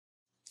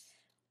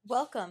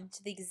Welcome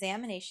to the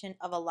examination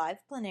of a live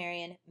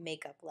planarian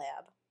makeup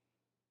lab.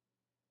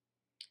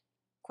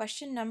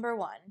 Question number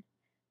 1.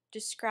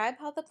 Describe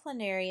how the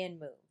planarian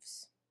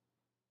moves.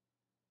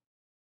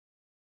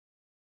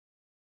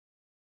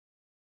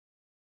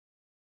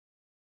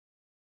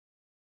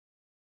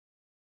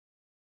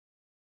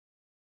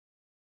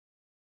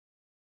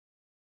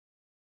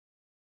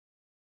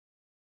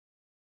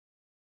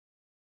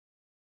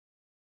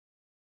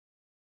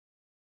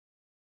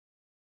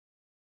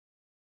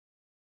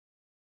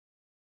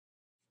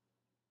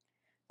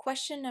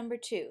 Question number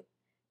 2.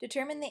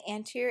 Determine the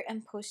anterior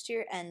and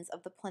posterior ends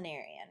of the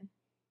planarian.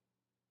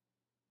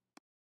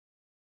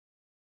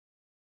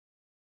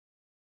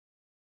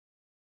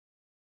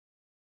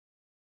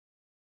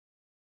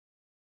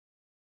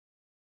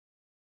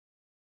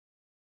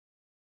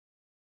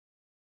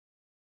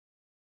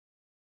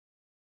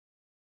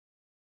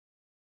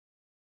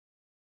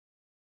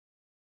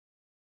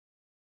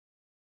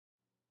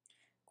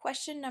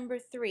 Question number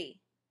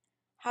 3.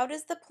 How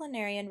does the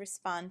planarian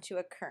respond to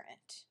a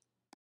current?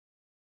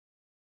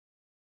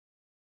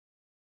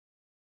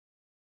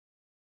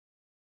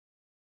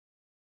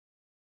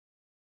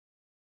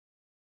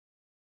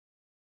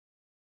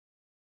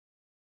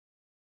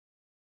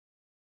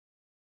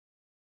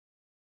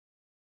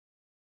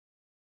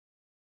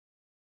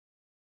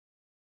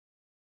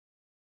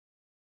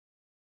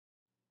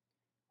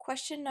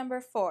 Question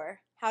number 4.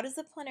 How does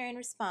the planarian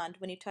respond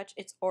when you touch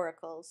its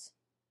auricles?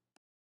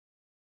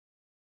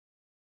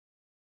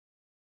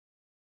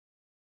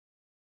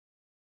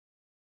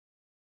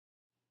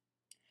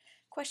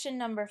 Question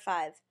number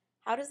 5.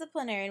 How does the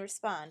planarian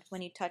respond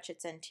when you touch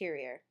its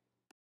anterior?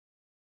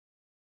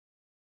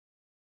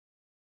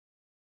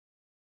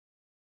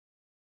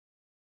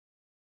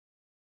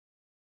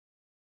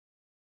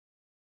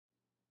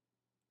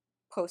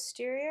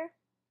 Posterior?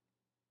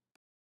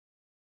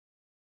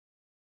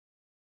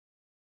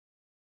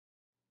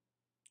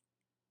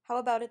 How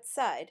about its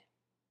side?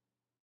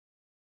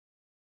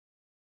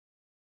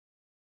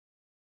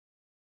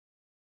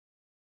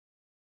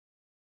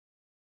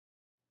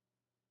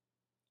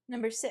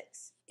 Number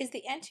 6. Is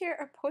the anterior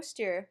or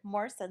posterior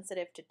more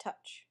sensitive to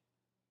touch?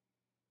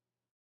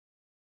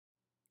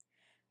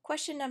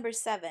 Question number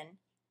 7.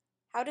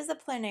 How does the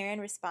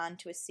planarian respond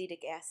to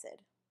acetic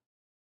acid?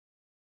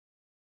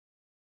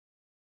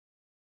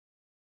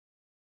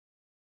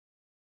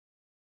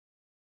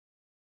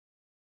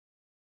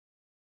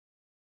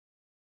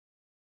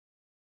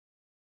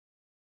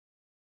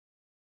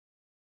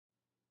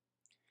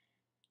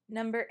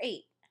 Number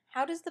 8.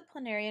 How does the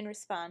planarian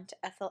respond to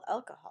ethyl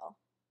alcohol?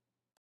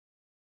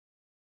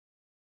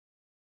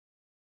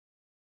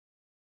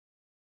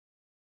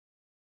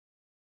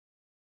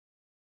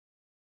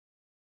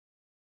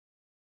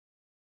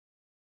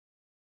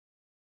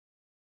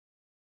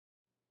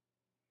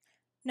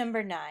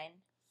 Number 9.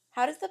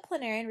 How does the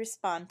planarian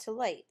respond to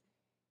light?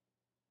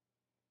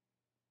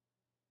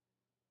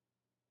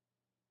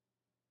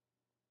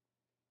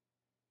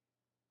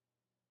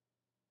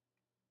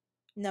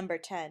 Number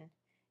 10.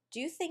 Do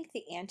you think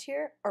the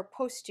anterior or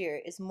posterior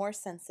is more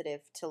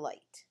sensitive to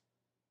light?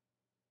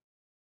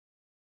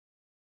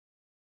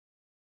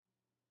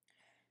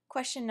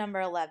 Question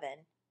number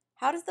 11.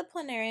 How does the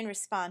planarian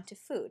respond to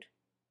food?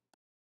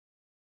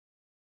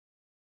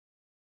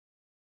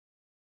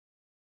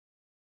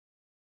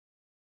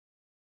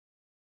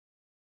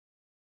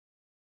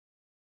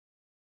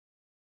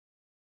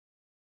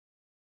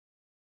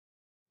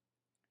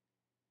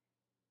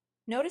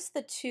 Notice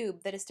the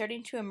tube that is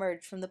starting to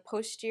emerge from the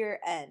posterior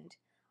end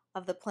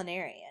of the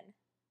planarian.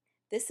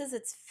 This is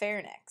its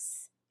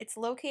pharynx. It's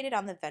located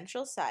on the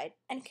ventral side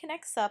and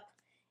connects up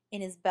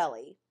in his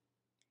belly.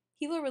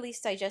 He will release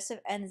digestive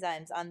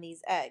enzymes on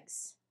these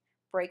eggs,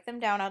 break them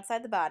down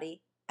outside the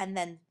body, and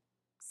then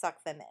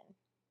suck them in.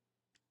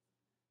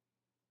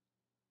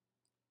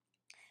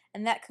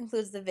 And that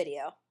concludes the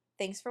video.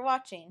 Thanks for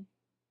watching.